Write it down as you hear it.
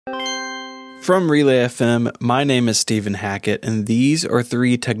From Relay FM, my name is Stephen Hackett, and these are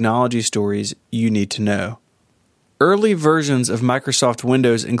 3 technology stories you need to know. Early versions of Microsoft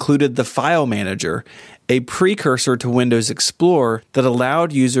Windows included the File Manager, a precursor to Windows Explorer that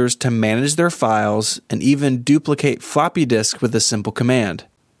allowed users to manage their files and even duplicate floppy disks with a simple command.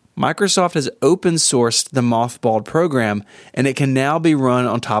 Microsoft has open-sourced the mothballed program, and it can now be run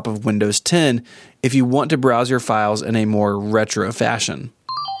on top of Windows 10 if you want to browse your files in a more retro fashion.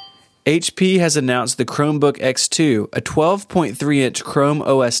 HP has announced the Chromebook X2, a 12.3-inch Chrome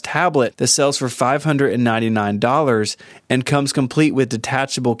OS tablet that sells for $599 and comes complete with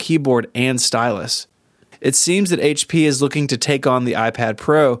detachable keyboard and stylus. It seems that HP is looking to take on the iPad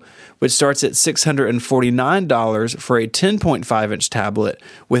Pro, which starts at $649 for a 10.5-inch tablet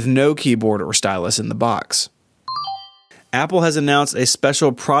with no keyboard or stylus in the box. Apple has announced a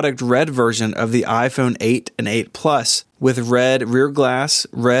special product red version of the iPhone 8 and 8 Plus with red rear glass,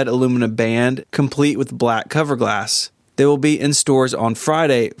 red aluminum band, complete with black cover glass. They will be in stores on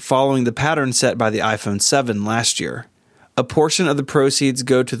Friday, following the pattern set by the iPhone 7 last year. A portion of the proceeds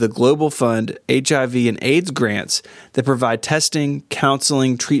go to the Global Fund HIV and AIDS grants that provide testing,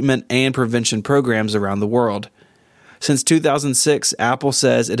 counseling, treatment, and prevention programs around the world. Since 2006, Apple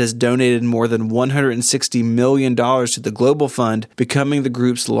says it has donated more than $160 million to the Global Fund, becoming the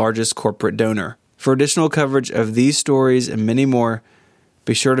group's largest corporate donor. For additional coverage of these stories and many more,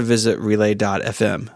 be sure to visit Relay.fm.